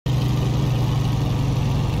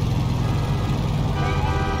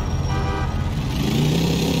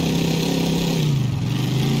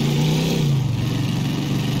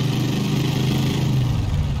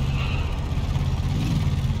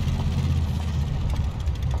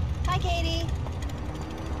Katie.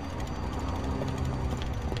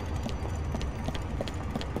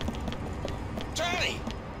 Johnny!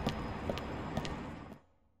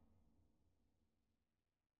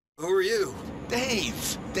 Who are you?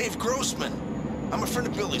 Dave Grossman. I'm a friend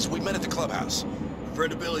of Billy's. We met at the clubhouse. A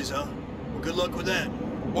friend of Billy's, huh? Well, good luck with that.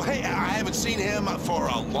 Well, hey, I haven't seen him for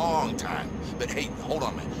a long time. But hey, hold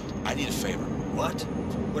on, man. I need a favor. What?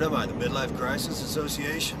 What am I, the Midlife Crisis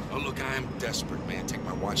Association? Oh, look, I'm desperate, man. Take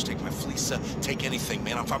my watch, take my fleece, take anything,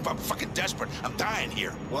 man. I'm fucking desperate. I'm dying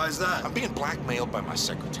here. Why is that? I'm being blackmailed by my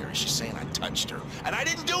secretary. She's saying I touched her. And I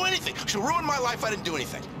didn't do anything. She ruined my life. I didn't do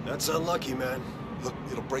anything. That's unlucky, man. Look,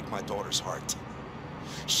 it'll break my daughter's heart.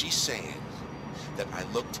 She's saying that I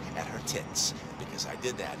looked at her tits. Because I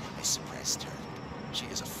did that, I suppressed her. She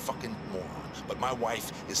is a fucking moron. But my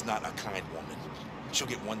wife is not a kind woman. She'll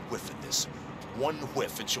get one whiff of this. One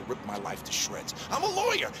whiff and she'll rip my life to shreds. I'm a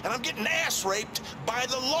lawyer, and I'm getting ass raped by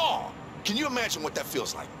the law. Can you imagine what that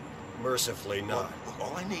feels like? Mercifully not. Well,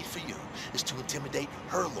 all I need for you is to intimidate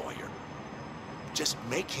her lawyer. Just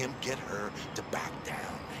make him get her to back down,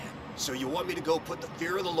 man. So you want me to go put the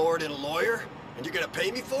fear of the Lord in a lawyer? And you're gonna pay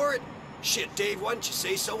me for it? Shit, Dave, why didn't you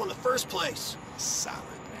say so in the first place? Solid.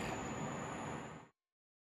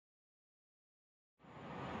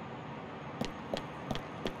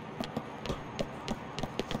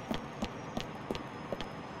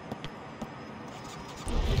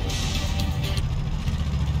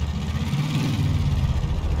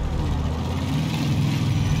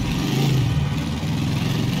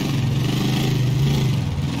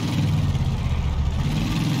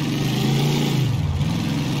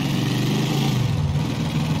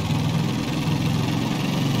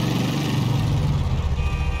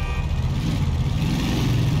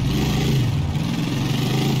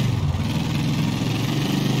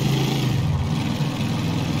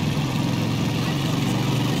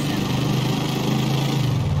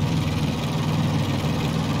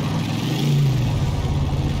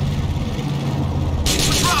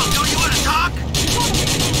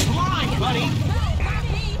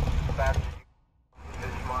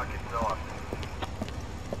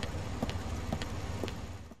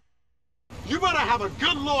 Have a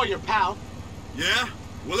good lawyer, pal. Yeah?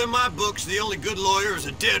 Well, in my books, the only good lawyer is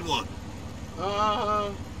a dead one.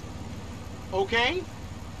 Okay?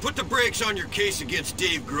 Put the brakes on your case against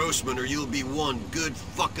Dave Grossman or you'll be one good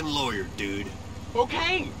fucking lawyer, dude.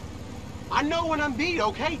 Okay. I know when I'm beat,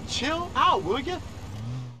 okay? Chill out, will ya?